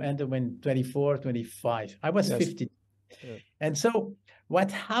 normally you enter when 24, 25. I was 50. Yeah. And so what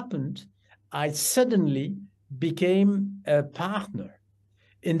happened, I suddenly became a partner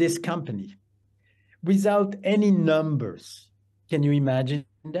in this company without any numbers. Can you imagine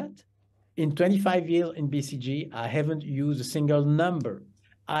that? In 25 years in BCG, I haven't used a single number.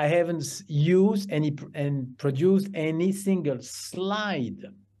 I haven't used any and produced any single slide.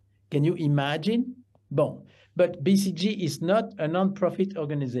 Can you imagine? Bon. But BCG is not a non-profit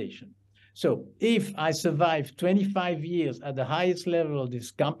organization. So if I survive 25 years at the highest level of this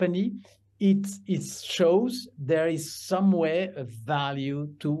company, it shows there is somewhere a value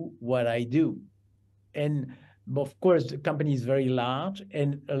to what I do. And of course, the company is very large,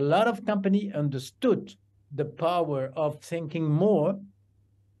 and a lot of companies understood the power of thinking more,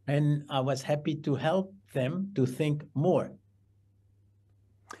 and I was happy to help them to think more.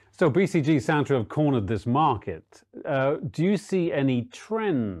 So BCG sound to have cornered this market. Do you see any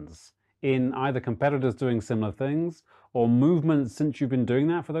trends in either competitors doing similar things or movements since you've been doing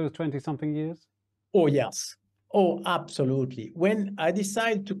that for those 20-something years? Oh, yes. Oh, absolutely. When I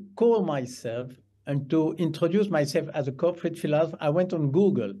decided to call myself and to introduce myself as a corporate philosopher, I went on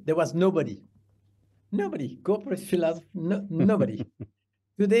Google. There was nobody. Nobody. Corporate philosopher, nobody.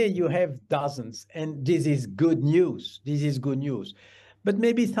 Today you have dozens, and this is good news. This is good news. But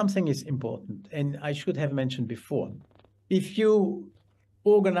maybe something is important, and I should have mentioned before. If you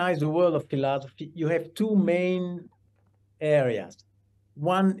organize the world of philosophy, you have two main areas.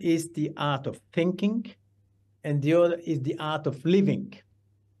 One is the art of thinking, and the other is the art of living.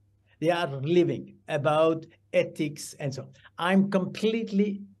 The art of living, about ethics and so on. I'm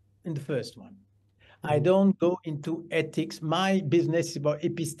completely in the first one. I don't go into ethics. My business is about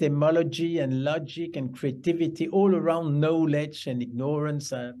epistemology and logic and creativity, all around knowledge and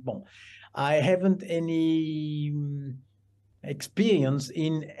ignorance. Bon, I haven't any experience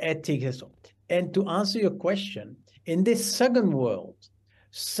in ethics. And to answer your question, in this second world,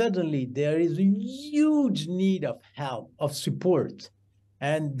 suddenly there is a huge need of help, of support.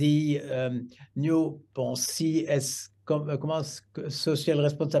 And the new CS, social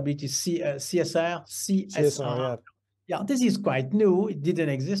responsibility, CSR. Yeah, this is quite new. It didn't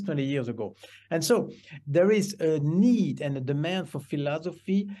exist 20 years ago. And so there is a need and a demand for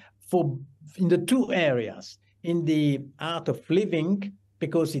philosophy in the two areas. In the art of living,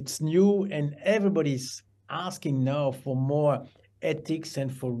 because it's new and everybody's asking now for more ethics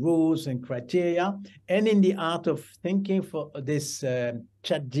and for rules and criteria, and in the art of thinking for this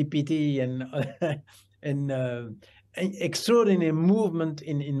ChatGPT and extraordinary movement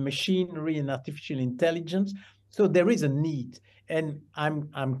in machinery and artificial intelligence. So there is a need, and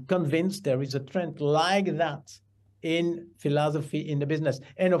I'm convinced there is a trend like that in philosophy in the business.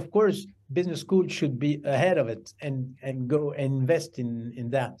 And of course, business school should be ahead of it and go and invest in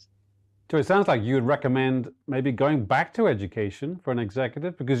that. So it sounds like you would recommend maybe going back to education for an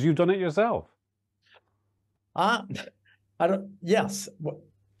executive because you've done it yourself. Yes.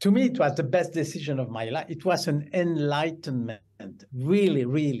 To me, it was the best decision of my life. It was an enlightenment, really,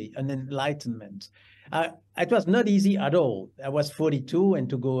 really an enlightenment. It was not easy at all. I was 42, and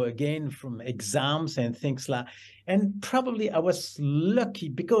to go again from exams and things like, and probably I was lucky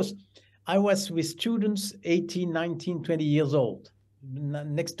because I was with students 18, 19, 20 years old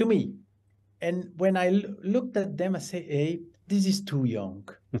next to me. And when I looked at them, I say, hey, this is too young.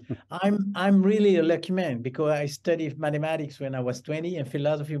 I'm really a lucky man because I studied mathematics when I was 20 and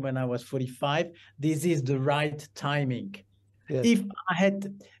philosophy when I was 45. This is the right timing. Yes. If I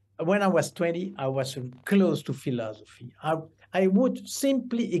had, when I was 20, I was close to philosophy. I would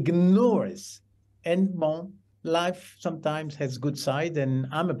simply ignore it. And bon, life sometimes has good side, and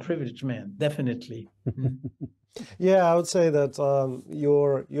I'm a privileged man, definitely. Yeah, I would say that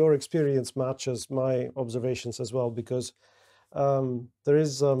your experience matches my observations as well, because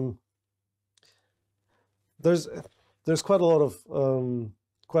there's quite a lot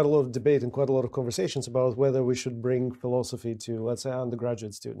of debate and quite a lot of conversations about whether we should bring philosophy to, let's say,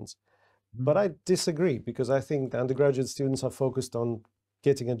 undergraduate students. But I disagree, because I think the undergraduate students are focused on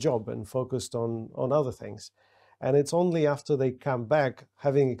getting a job and focused on other things. And it's only after they come back,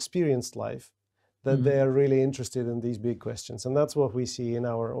 having experienced life, that they are really interested in these big questions. And that's what we see in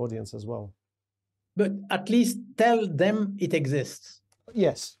our audience as well. But at least tell them it exists.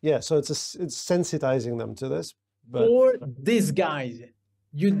 Yes, yeah. So it's sensitizing them to this. But or these guys,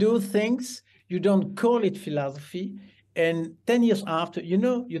 you do things, you don't call it philosophy, and 10 years after, you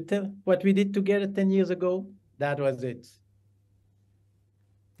know, you tell what we did together 10 years ago, that was it.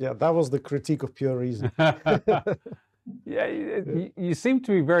 Yeah, that was the critique of pure reason. Yeah, you seem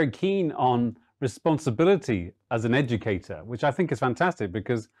to be very keen on responsibility as an educator, which I think is fantastic,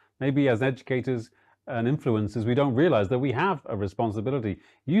 because maybe as educators and influencers, we don't realize that we have a responsibility.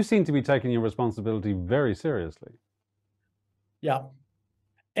 You seem to be taking your responsibility very seriously. Yeah.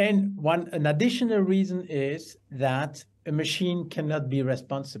 And an additional reason is that a machine cannot be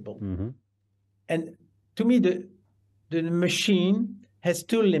responsible. And to me, the machine has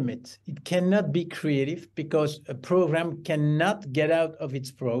two limits. It cannot be creative, because a program cannot get out of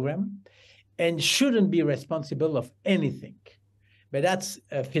its program, and shouldn't be responsible of anything. But that's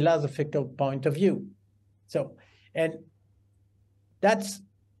a philosophical point of view. So, and that's,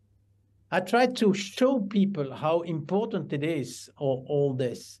 I try to show people how important it is, all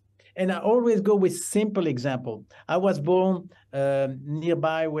this. And I always go with simple example. I was born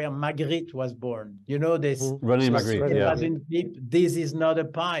nearby where Magritte was born. You know this? René Magritte, yeah. This is not a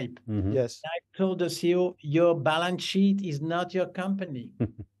pipe. Yes. I told the CEO, your balance sheet is not your company.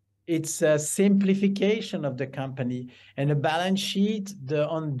 It's a simplification of the company. And a balance sheet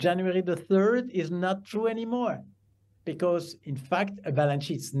on January the 3rd is not true anymore. Because, in fact, a balance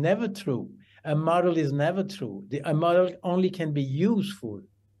sheet is never true. A model is never true. A model only can be useful,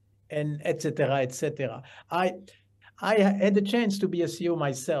 and et cetera, et cetera. I had the chance to be a CEO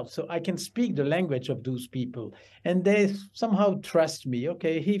myself, so I can speak the language of those people. And they somehow trust me.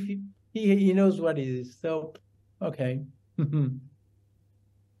 Okay, he knows what it is. So, okay.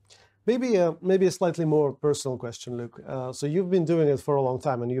 Maybe a slightly more personal question, Luc. So you've been doing it for a long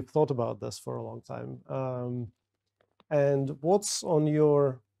time, and you've thought about this for a long time. And what's on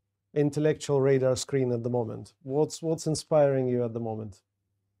your intellectual radar screen at the moment? What's inspiring you at the moment?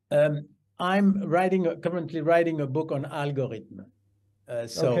 I'm currently writing a book on algorithm.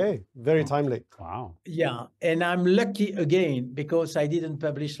 Okay, very timely. Wow. Yeah, and I'm lucky again because I didn't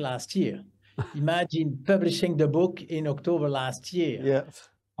publish last year. Imagine publishing the book in October last year. Yeah.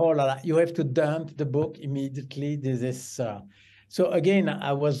 Oh la la, you have to dump the book immediately. This is so again,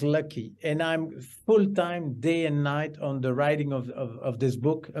 I was lucky, and I'm full-time day and night on the writing of this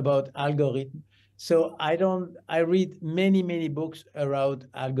book about algorithm. So I read many books around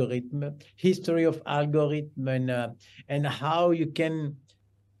algorithm, history of algorithm, and how you can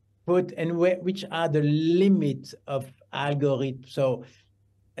put, and which are the limits of algorithm. So,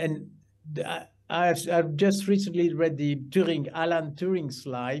 and I've just recently read the Alan Turing's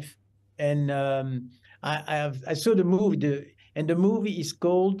life, and I saw the movie, and the movie is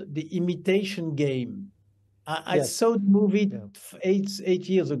called The Imitation Game. I saw the movie 8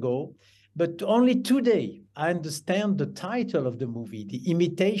 years ago, but only today I understand the title of the movie, The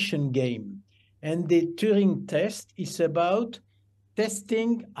Imitation Game. And the Turing test is about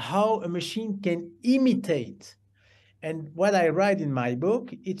testing how a machine can imitate. And what I write in my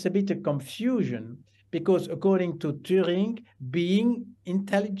book, it's a bit of confusion, because according to Turing, being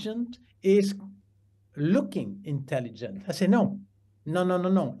intelligent is looking intelligent. I say, no.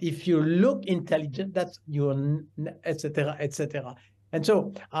 If you look intelligent, that's your, et cetera, et cetera. And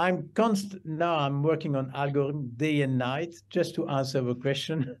so now I'm working on algorithm day and night just to answer your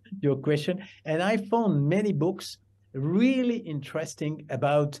question. And I found many books really interesting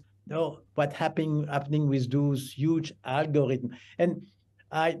about what's happening with those huge algorithms. And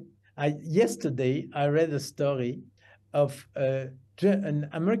yesterday I read a story of an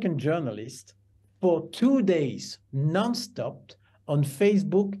American journalist. For 2 days, non-stop on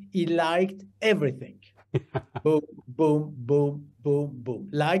Facebook, he liked everything. Boom, boom, boom, boom, boom.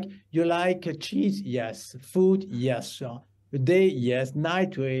 Like, you like cheese? Yes. Food? Yes. Day? Yes.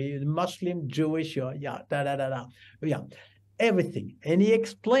 Night? Muslim, Jewish? Yeah. Yeah. Everything. And he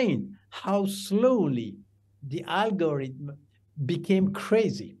explained how slowly the algorithm became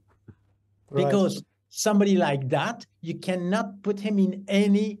crazy. Right. Because somebody like that, you cannot put him in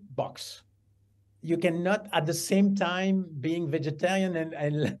any box. You cannot at the same time being vegetarian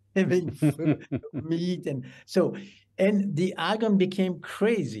and having meat. And the algorithm became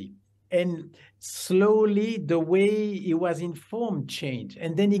crazy. And slowly the way he was informed changed.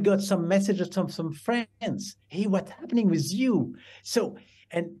 And then he got some messages from some friends. Hey, what's happening with you? So,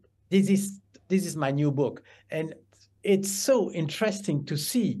 and this is my new book. And it's so interesting to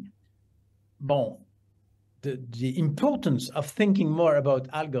see the importance of thinking more about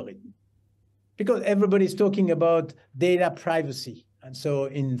algorithm, because everybody's talking about data privacy. And so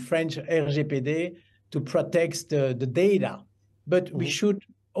in French, RGPD, to protect the data. But we should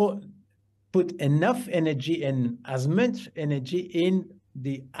put enough energy and as much energy in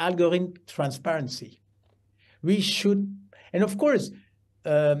the algorithm transparency. We should, and of course,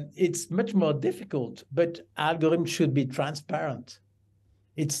 it's much more difficult, but algorithms should be transparent.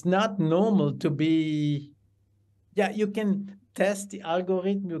 It's not normal to be, you can test the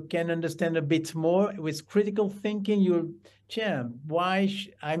algorithm, you can understand a bit more. With critical thinking, why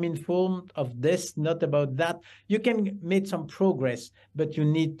I'm informed of this, not about that. You can make some progress, but you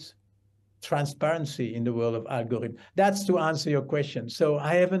need transparency in the world of algorithm. That's to answer your question. So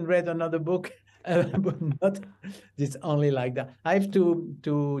I haven't read another book, but not it's only like that. I have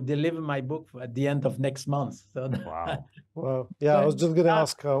to deliver my book at the end of next month. So wow. Well, yeah, I was just going to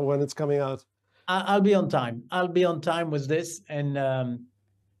ask when it's coming out. I'll be on time. I'll be on time with this. And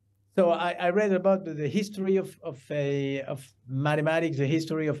so I read about the history of mathematics, the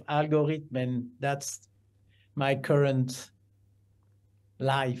history of algorithm, and that's my current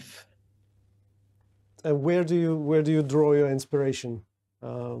life. And where do you draw your inspiration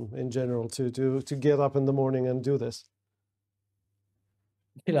in general to get up in the morning and do this?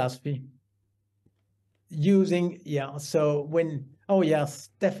 Philosophy. Using, so yes,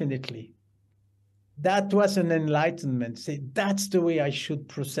 definitely. That was an enlightenment. See, that's the way I should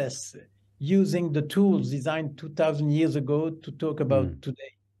process, using the tools designed 2,000 years ago to talk about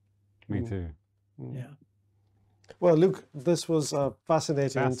today. Me too. Yeah. Well, Luc, this was a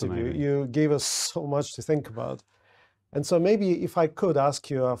fascinating interview. You gave us so much to think about. And so maybe if I could ask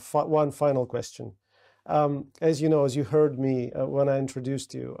you one final question. As you know, as you heard me when I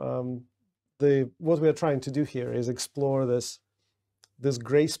introduced you, what we are trying to do here is explore this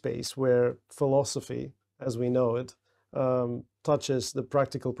gray space where philosophy, as we know it, touches the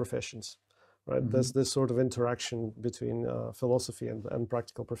practical professions, right? There's this sort of interaction between philosophy and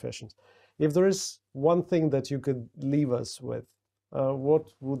practical professions. If there is one thing that you could leave us with,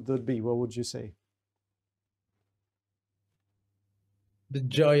 what would that be? What would you say? The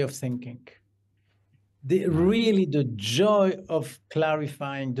joy of thinking. Really the joy of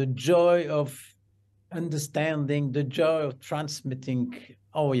clarifying, the joy of understanding, the joy of transmitting.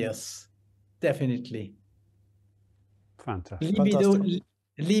 Oh, yes, definitely. Fantastic.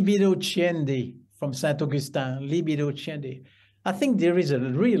 Libido Ciendi from Saint Augustine, libido ciendi. I think there is a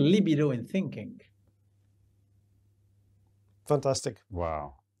real libido in thinking. Fantastic.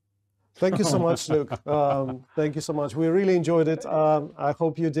 Wow. Thank you so much, Luc. Thank you so much. We really enjoyed it. I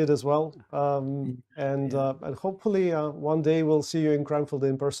hope you did as well. And hopefully one day we'll see you in Cranfield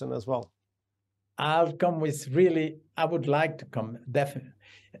in person as well. I'll come with I would like to come, definitely.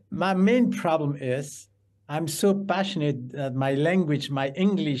 My main problem is I'm so passionate that my language, my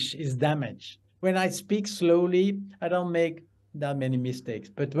English is damaged. When I speak slowly, I don't make that many mistakes.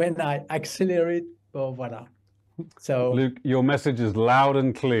 But when I accelerate, voila. So, Luc, your message is loud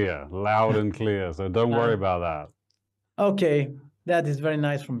and clear, so don't worry about that. Okay, that is very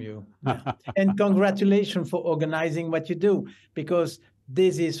nice from you. Yeah. And congratulations for organizing what you do, because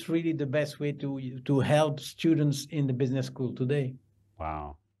this is really the best way to help students in the business school today.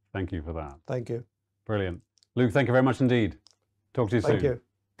 Wow, thank you for that. Thank you. Brilliant. Luc, thank you very much indeed. Talk to you soon. Thank you.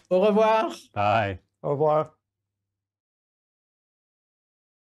 Au revoir. Bye. Au revoir.